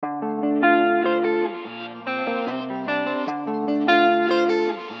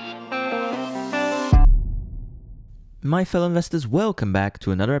my fellow investors, welcome back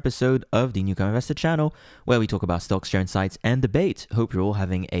to another episode of the Newcomer Investor channel, where we talk about stocks, share insights, and debate. Hope you're all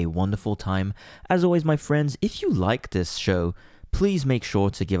having a wonderful time. As always, my friends, if you like this show, please make sure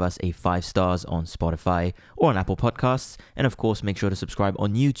to give us a 5 stars on Spotify or on Apple Podcasts, and of course, make sure to subscribe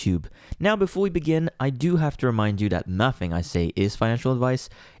on YouTube. Now, before we begin, I do have to remind you that nothing I say is financial advice.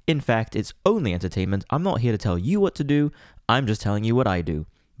 In fact, it's only entertainment. I'm not here to tell you what to do, I'm just telling you what I do.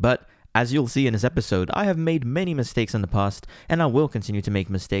 But as you'll see in this episode, I have made many mistakes in the past, and I will continue to make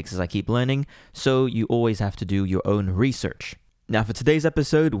mistakes as I keep learning, so you always have to do your own research. Now, for today's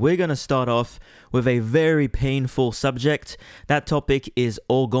episode, we're going to start off with a very painful subject. That topic is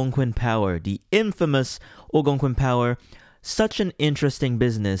Algonquin Power, the infamous Algonquin Power. Such an interesting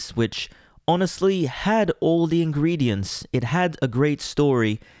business, which honestly had all the ingredients. It had a great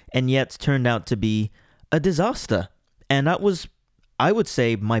story, and yet turned out to be a disaster. And that was, I would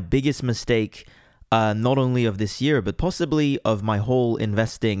say, my biggest mistake, not only of this year, but possibly of my whole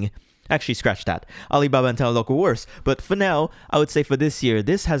investing. Actually, scratch that. Alibaba and Teladoc were worse. But for now, I would say for this year,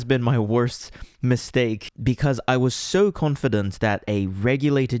 this has been my worst mistake because I was so confident that a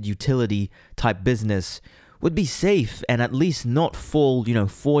regulated utility type business would be safe and at least not fall,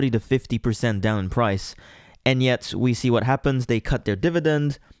 40 to 50% down in price. And yet we see what happens. They cut their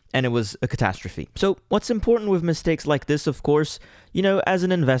dividend, and it was a catastrophe. So what's important with mistakes like this, of course, as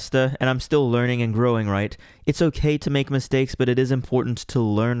an investor, and I'm still learning and growing, right? It's okay to make mistakes, but it is important to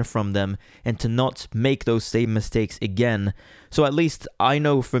learn from them and to not make those same mistakes again. So at least I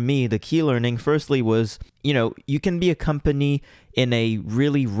know for me, the key learning firstly was, you can be a company in a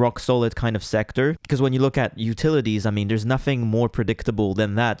really rock solid kind of sector. Because when you look at utilities, there's nothing more predictable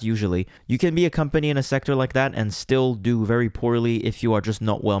than that usually. You can be a company in a sector like that and still do very poorly if you are just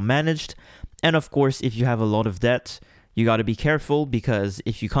not well managed. And of course, if you have a lot of debt, you got to be careful because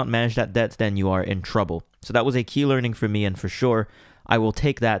if you can't manage that debt, then you are in trouble. So that was a key learning for me, and for sure, I will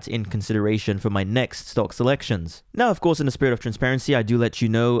take that in consideration for my next stock selections. Now, of course, in the spirit of transparency, I do let you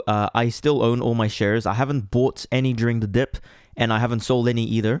know I still own all my shares. I haven't bought any during the dip, and I haven't sold any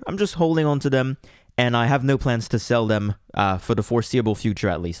either. I'm just holding on to them, and I have no plans to sell them for the foreseeable future,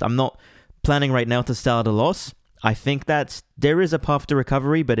 at least. I'm not planning right now to sell at a loss. I think that there is a path to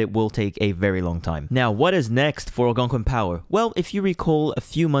recovery, but it will take a very long time. Now, what is next for Algonquin Power? Well, if you recall, a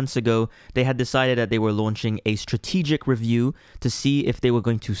few months ago, they had decided that they were launching a strategic review to see if they were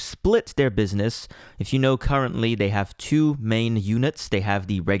going to split their business. If you know, currently they have 2 main units. They have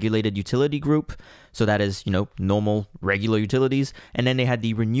the regulated utility group, so that is, normal, regular utilities, and then they had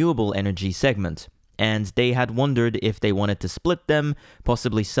the renewable energy segment. And they had wondered if they wanted to split them,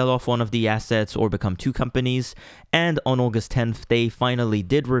 possibly sell off one of the assets or become 2 companies. And on August 10th, they finally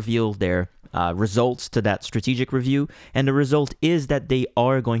did reveal their results to that strategic review. And the result is that they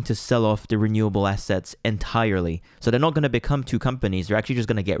are going to sell off the renewable assets entirely. So they're not going to become 2 companies. They're actually just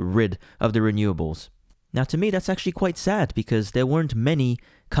going to get rid of the renewables. Now, to me, that's actually quite sad because there weren't many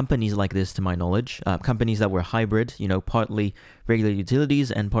companies like this, to my knowledge. Companies that were hybrid, partly regulated utilities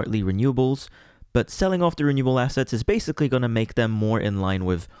and partly renewables. But selling off the renewable assets is basically going to make them more in line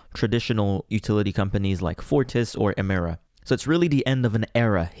with traditional utility companies like Fortis or Emera. So it's really the end of an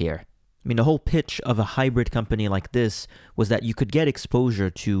era here. The whole pitch of a hybrid company like this was that you could get exposure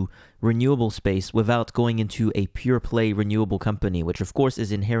to renewable space without going into a pure play renewable company, which of course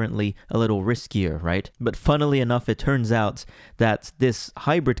is inherently a little riskier, right? But funnily enough, it turns out that this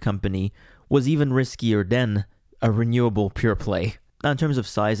hybrid company was even riskier than a renewable pure play. Now, in terms of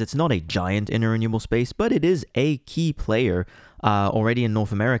size, it's not a giant in a renewable space, but it is a key player already in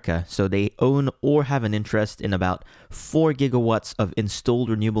North America. So they own or have an interest in about 4 gigawatts of installed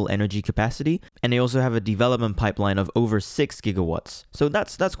renewable energy capacity, and they also have a development pipeline of over 6 gigawatts. So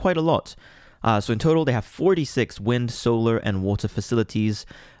that's quite a lot. So in total, they have 46 wind, solar, and water facilities,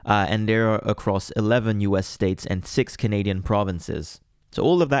 and they're across 11 US states and 6 Canadian provinces. So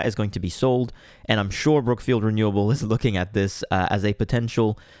all of that is going to be sold, and I'm sure Brookfield Renewable is looking at this as a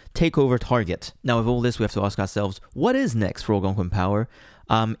potential takeover target. Now, with all this, we have to ask ourselves, what is next for Algonquin Power?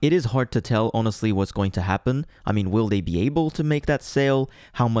 It is hard to tell, honestly, what's going to happen. Will they be able to make that sale?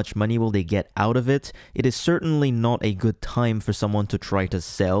 How much money will they get out of it? It is certainly not a good time for someone to try to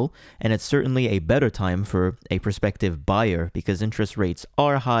sell, and it's certainly a better time for a prospective buyer because interest rates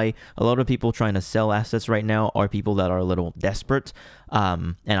are high. A lot of people trying to sell assets right now are people that are a little desperate.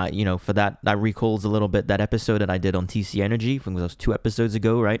 And for that recalls a little bit that episode that I did on TC Energy, I think it was 2 episodes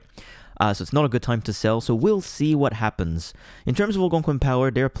ago, right? So it's not a good time to sell, so we'll see what happens. In terms of Algonquin Power,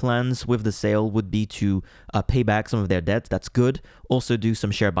 their plans with the sale would be to pay back some of their debt. That's good. also do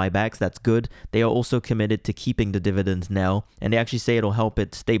some share buybacks. That's good. They are also committed to keeping the dividend now, and they actually say it'll help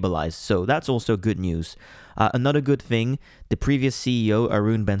it stabilize. So that's also good news. Another good thing, the previous CEO,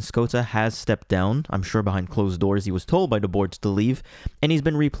 Arun Ben-Skota, has stepped down. I'm sure behind closed doors he was told by the board to leave, and he's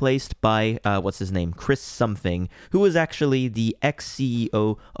been replaced by, Chris something, who was actually the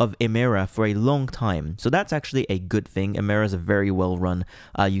ex-CEO of Emera for a long time. So that's actually a good thing. Emera is a very well-run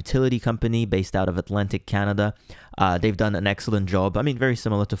utility company based out of Atlantic Canada. They've done an excellent job. I mean, very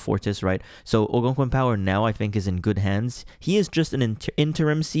similar to Fortis, right? So Algonquin Power now, I think, is in good hands. He is just an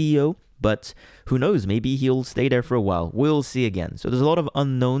interim CEO, but who knows, maybe he'll stay there for a while. We'll see again. So there's a lot of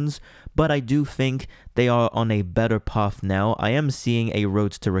unknowns, but I do think they are on a better path now. I am seeing a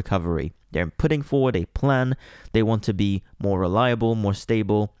road to recovery. They're putting forward a plan. They want to be more reliable, more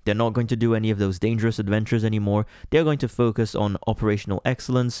stable. They're not going to do any of those dangerous adventures anymore. They're going to focus on operational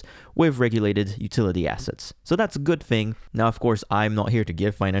excellence with regulated utility assets. So that's a good thing. Now, of course, I'm not here to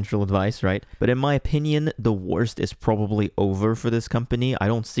give financial advice, right? But in my opinion, the worst is probably over for this company. I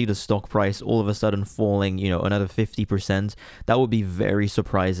don't see the stock price all of a sudden falling, another 50%. That would be very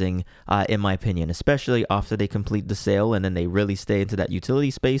surprising, in my opinion, especially after they complete the sale and then they really stay into that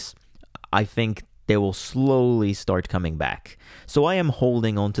utility space. I think they will slowly start coming back. So I am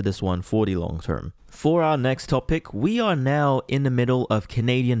holding on to this one for the long term. For our next topic, we are now in the middle of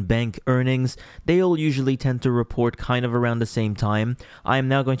Canadian bank earnings. They all usually tend to report kind of around the same time. I am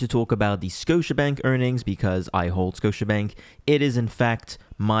now going to talk about the Scotiabank earnings because I hold Scotiabank. It is in fact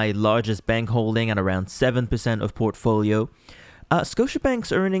my largest bank holding at around 7% of portfolio.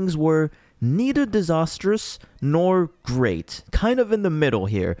 Scotiabank's earnings were neither disastrous nor great, kind of in the middle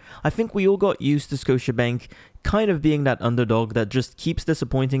here. I think we all got used to Scotiabank kind of being that underdog that just keeps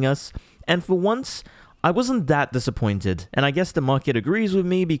disappointing us, and for once, I wasn't that disappointed, and I guess the market agrees with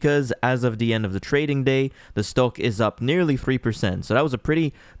me because as of the end of the trading day, the stock is up nearly 3%, so that was a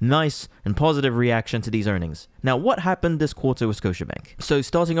pretty nice and positive reaction to these earnings. Now, what happened this quarter with Scotiabank? So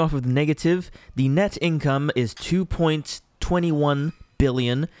starting off with negative, the net income is $2.21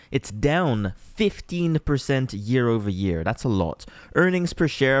 billion. It's down 15% year over year. That's a lot. Earnings per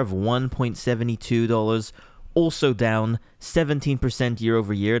share of $1.72, also down 17% year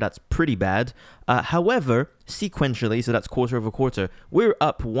over year. That's pretty bad. However, sequentially, so that's quarter over quarter, we're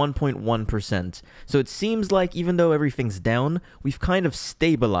up 1.1%. So it seems like even though everything's down, we've kind of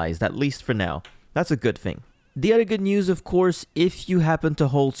stabilized, at least for now. That's a good thing. The other good news, of course, if you happen to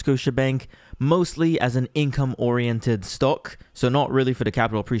hold Scotiabank mostly as an income-oriented stock, so not really for the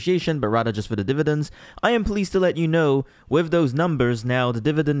capital appreciation, but rather just for the dividends, I am pleased to let you know, with those numbers now, the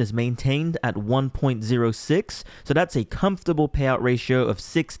dividend is maintained at 1.06, so that's a comfortable payout ratio of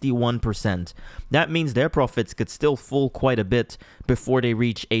 61%. That means their profits could still fall quite a bit before they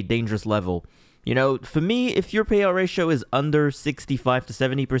reach a dangerous level. For me, if your payout ratio is under 65 to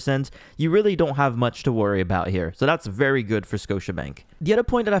 70%, you really don't have much to worry about here. So that's very good for Scotiabank. The other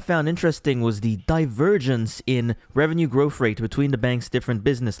point that I found interesting was the divergence in revenue growth rate between the bank's different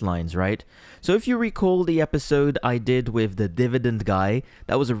business lines, right? So if you recall the episode I did with the dividend guy,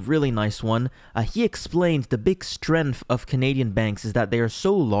 that was a really nice one. He explained the big strength of Canadian banks is that they are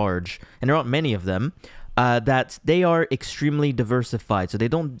so large, and there aren't many of them, that they are extremely diversified, so they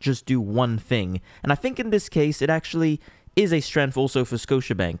don't just do one thing. And I think in this case, it actually is a strength also for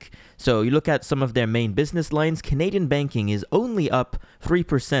Scotiabank. So you look at some of their main business lines, Canadian banking is only up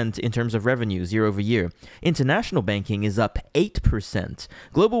 3% in terms of revenues year over year. International banking is up 8%.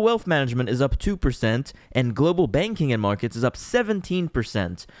 Global wealth management is up 2%, and global banking and markets is up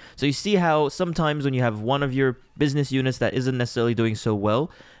 17%. So you see how sometimes when you have one of your business units that isn't necessarily doing so well,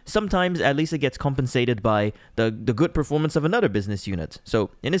 sometimes at least it gets compensated by the good performance of another business unit. So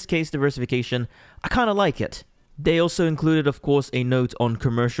in this case, diversification, I kind of like it. They also included, of course, a note on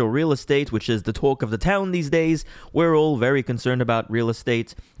commercial real estate, which is the talk of the town these days. We're all very concerned about real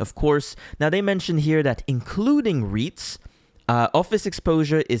estate, of course. Now, they mentioned here that including REITs, office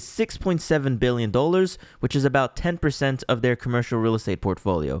exposure is $6.7 billion, which is about 10% of their commercial real estate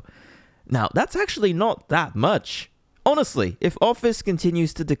portfolio. Now, that's actually not that much. Honestly, if office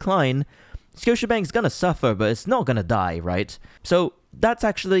continues to decline, Scotiabank's gonna suffer, but it's not gonna die, right? So that's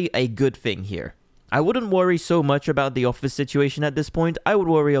actually a good thing here. I wouldn't worry so much about the office situation at this point. I would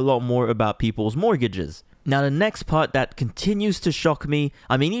worry a lot more about people's mortgages. Now, the next part that continues to shock me,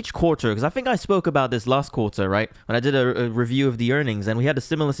 each quarter, because I think I spoke about this last quarter, right? When I did a review of the earnings, and we had a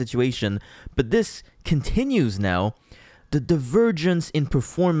similar situation, but this continues now. The divergence in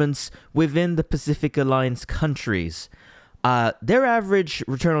performance within the Pacific Alliance countries. Their average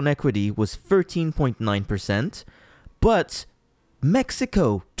return on equity was 13.9%, but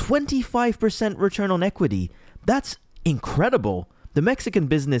Mexico, 25% return on equity. That's incredible. the Mexican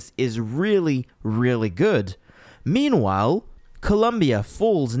business is really, really good. Meanwhile, Colombia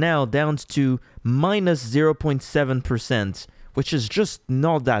falls now down to minus 0.7%, which is just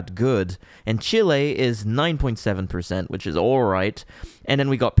not that good. And Chile is 9.7%, which is all right. And then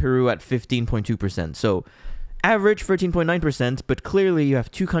we got Peru at 15.2%. So average 13.9%, but clearly you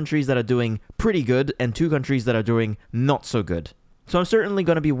have two countries that are doing pretty good and two countries that are doing not so good. So I'm certainly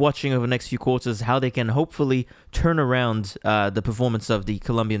going to be watching over the next few quarters how they can hopefully turn around the performance of the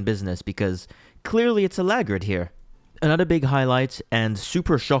Colombian business, because clearly it's a laggard here. Another big highlight and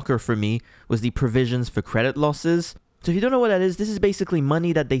super shocker for me was the provisions for credit losses. So if you don't know what that is, this is basically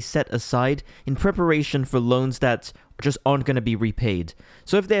money that they set aside in preparation for loans that just aren't going to be repaid.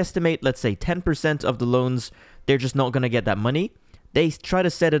 So if they estimate, let's say 10% of the loans, they're just not going to get that money, they try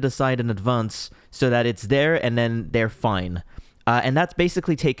to set it aside in advance so that it's there and then they're fine. And that's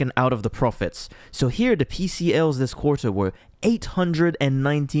basically taken out of the profits. So here, the PCLs this quarter were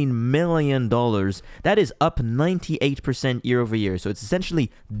 $819 million. That is up 98% year over year. So it's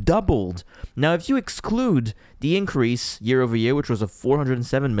essentially doubled. Now, if you exclude the increase year over year, which was of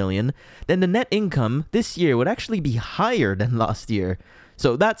 $407 million, then the net income this year would actually be higher than last year.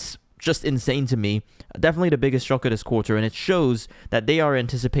 So that's just insane to me. Definitely the biggest shocker this quarter, and it shows that they are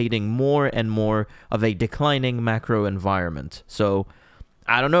anticipating more and more of a declining macro environment. So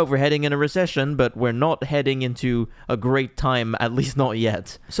I don't know if we're heading in a recession, but we're not heading into a great time, at least not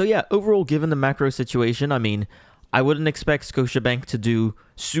yet. So yeah, overall, given the macro situation, I mean, I wouldn't expect Scotiabank to do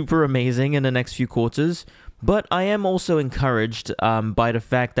super amazing in the next few quarters, but I am also encouraged by the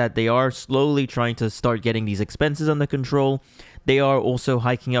fact that they are slowly trying to start getting these expenses under control. They are also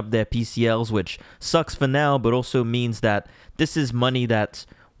hiking up their PCLs, which sucks for now, but also means that this is money that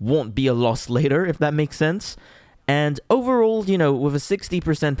won't be a loss later, if that makes sense. And overall, with a 60%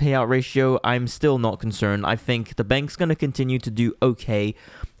 payout ratio, I'm still not concerned. I think the bank's going to continue to do okay.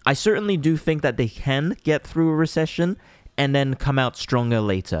 I certainly do think that they can get through a recession and then come out stronger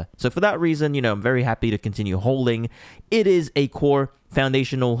later. So for that reason, I'm very happy to continue holding. It is a core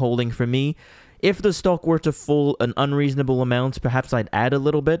foundational holding for me. If the stock were to fall an unreasonable amount, perhaps I'd add a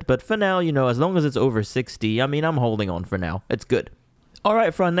little bit. But for now, as long as it's over 60, I'm holding on for now. It's good. All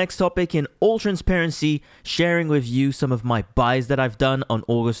right, for our next topic, in all transparency, sharing with you some of my buys that I've done on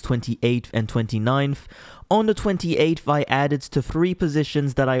August 28th and 29th. On the 28th, I added to 3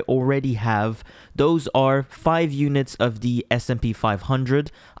 positions that I already have. Those are 5 units of the S&P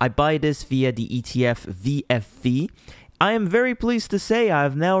 500. I buy this via the ETF VFV. I am very pleased to say I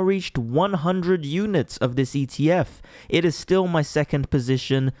have now reached 100 units of this ETF. It is still my second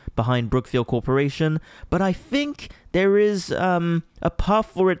position behind Brookfield Corporation, but I think there is a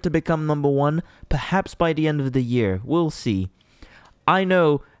path for it to become number 1, perhaps by the end of the year. We'll see. I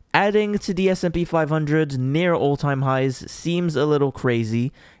know adding to the S&P 500 near all-time highs seems a little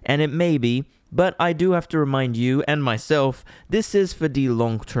crazy, and it may be, but I do have to remind you and myself, this is for the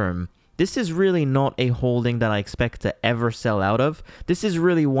long term. This is really not a holding that I expect to ever sell out of. This is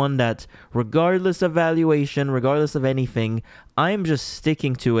really one that, regardless of valuation, regardless of anything, I'm just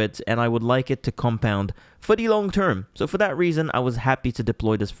sticking to it, and I would like it to compound for the long term. So for that reason, I was happy to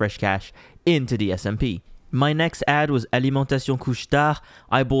deploy this fresh cash into the S&P. My next ad was Alimentation Couche-Tard.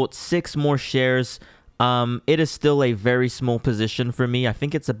 I bought 6 more shares. It is still a very small position for me. I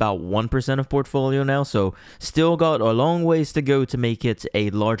think it's about 1% of portfolio now, so still got a long ways to go to make it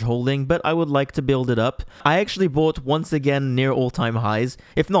a large holding, but I would like to build it up. I actually bought once again near all-time highs,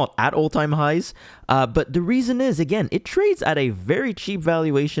 if not at all-time highs, but the reason is, again, it trades at a very cheap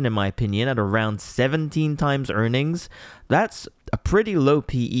valuation in my opinion, at around 17 times earnings. That's a pretty low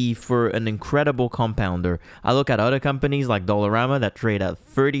PE for an incredible compounder. I look at other companies like Dollarama that trade at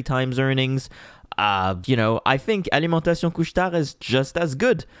 30 times earnings. I think Alimentation Couche-Tard is just as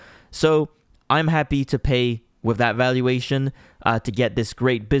good. So I'm happy to pay with that valuation to get this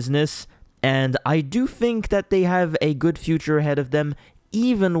great business. And I do think that they have a good future ahead of them,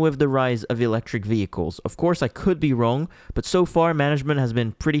 even with the rise of electric vehicles. Of course, I could be wrong, but so far management has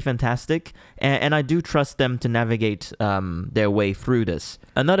been pretty fantastic, and I do trust them to navigate their way through this.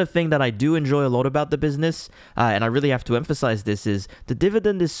 Another thing that I do enjoy a lot about the business, and I really have to emphasize this, is the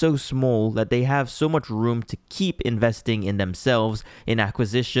dividend is so small that they have so much room to keep investing in themselves, in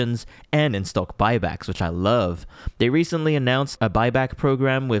acquisitions, and in stock buybacks, which I love. They recently announced a buyback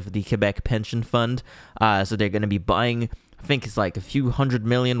program with the Quebec Pension Fund, so they're going to be buying, I think it's like a few $100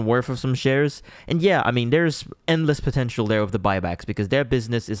 million worth of some shares. And yeah, I mean, there's endless potential there with the buybacks because their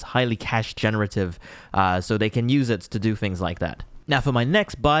business is highly cash generative, so they can use it to do things like that. Now for my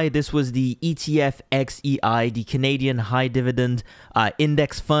next buy, this was the ETF XEI, the Canadian High Dividend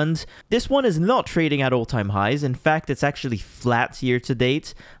Index Fund. This one is not trading at all-time highs. In fact, it's actually flat year to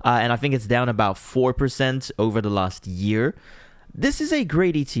date, and I think it's down about 4% over the last year. This is a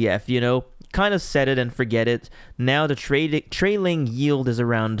great ETF, kind of set it and forget it. Now the trailing yield is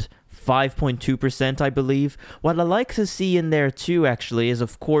around 5.2%, I believe. What I like to see in there too, actually, is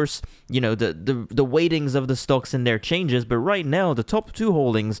of course, the weightings of the stocks in there changes, but right now the top two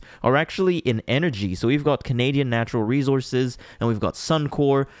holdings are actually in energy. So we've got Canadian Natural Resources and we've got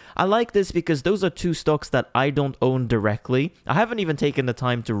Suncor. I like this because those are two stocks that I don't own directly. I haven't even taken the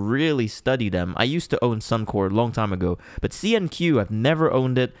time to really study them. I used to own Suncor a long time ago, but CNQ, I've never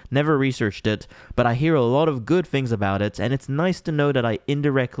owned it, never researched it, but I hear a lot of good things about it, and it's nice to know that I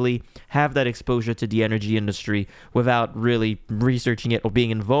indirectly have that exposure to the energy industry without really researching it or being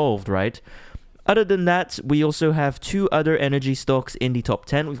involved, right? Other than that, we also have two other energy stocks in the top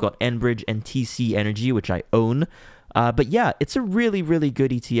 10. We've got Enbridge and TC Energy, which I own. But yeah, it's a really, really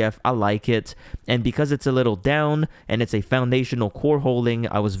good ETF. I like it. And because it's a little down and it's a foundational core holding,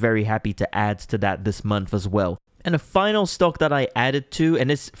 I was very happy to add to that this month as well. And a final stock that I added to, and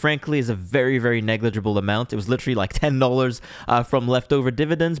this frankly is a very, very negligible amount. It was literally like $10 from leftover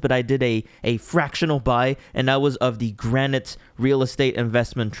dividends, but I did a fractional buy, and that was of the Granite Real Estate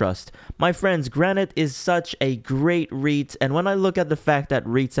Investment Trust. My friends, Granite is such a great REIT, and when I look at the fact that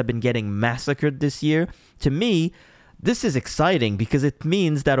REITs have been getting massacred this year, to me, this is exciting because it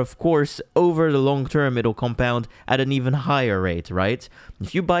means that, of course, over the long term, it'll compound at an even higher rate, right?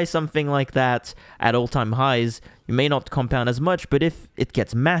 If you buy something like that at all-time highs, you may not compound as much, but if it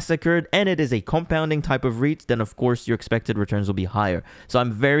gets massacred and it is a compounding type of REIT, then of course your expected returns will be higher. So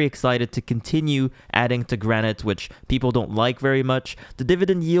I'm very excited to continue adding to Granite, which people don't like very much. The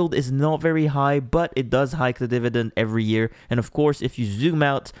dividend yield is not very high, but it does hike the dividend every year. And of course, if you zoom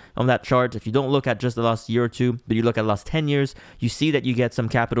out on that chart, if you don't look at just the last year or two, but you look at the last 10 years, you see that you get some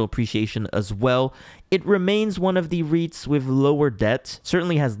capital appreciation as well. It remains one of the REITs with lower debt,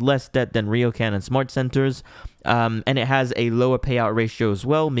 certainly has less debt than RioCan and Smart Centers, and it has a lower payout ratio as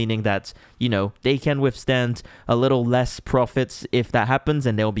well, meaning that, they can withstand a little less profits if that happens,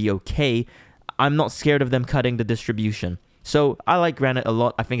 and they'll be okay. I'm not scared of them cutting the distribution. So I like Granite a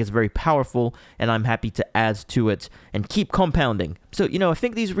lot. I think it's very powerful, and I'm happy to add to it and keep compounding. So, I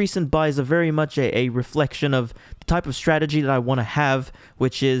think these recent buys are very much a reflection of the type of strategy that I want to have,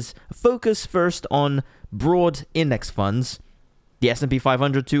 which is focus first on broad index funds. The S&P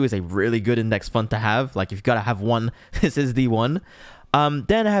 500 too is a really good index fund to have. Like, you've got to have one. This is the one.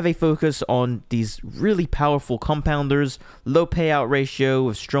 Then have a focus on these really powerful compounders, low payout ratio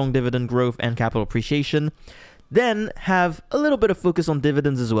with strong dividend growth and capital appreciation. Then have a little bit of focus on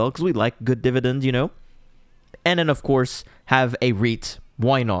dividends as well, because we like good dividends, And then, of course, have a REIT.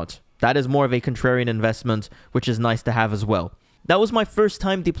 Why not? That is more of a contrarian investment, which is nice to have as well. That was my first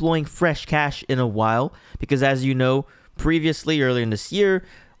time deploying fresh cash in a while, because as you know, previously, earlier in this year,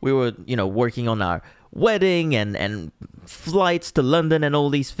 we were, working on our wedding and flights to London and all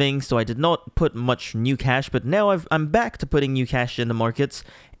these things, so I did not put much new cash, but now I'm back to putting new cash in the markets,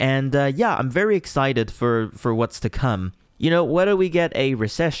 and I'm very excited for what's to come. Whether we get a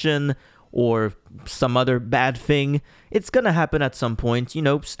recession or some other bad thing, it's gonna happen at some point.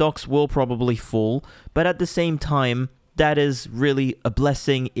 Stocks will probably fall, but at the same time, that is really a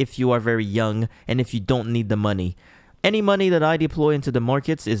blessing if you are very young and if you don't need the money. Any money that I deploy into the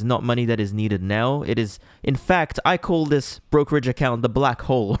markets is not money that is needed now. It is, in fact, I call this brokerage account the black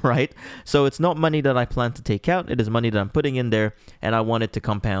hole, right? So it's not money that I plan to take out. It is money that I'm putting in there, and I want it to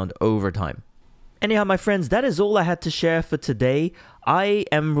compound over time. Anyhow, my friends, that is all I had to share for today. I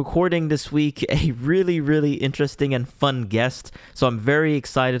am recording this week a really, really interesting and fun guest, so I'm very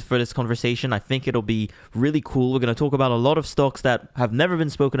excited for this conversation. I think it'll be really cool. We're going to talk about a lot of stocks that have never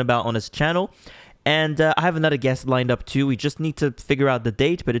been spoken about on this channel. And I have another guest lined up too. We just need to figure out the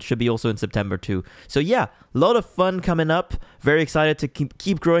date, but it should be also in September too. So yeah, a lot of fun coming up. Very excited to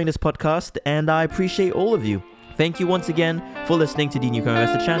keep growing this podcast, and I appreciate all of you. Thank you once again for listening to the Newcomer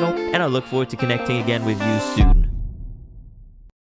Investor channel, and I look forward to connecting again with you soon.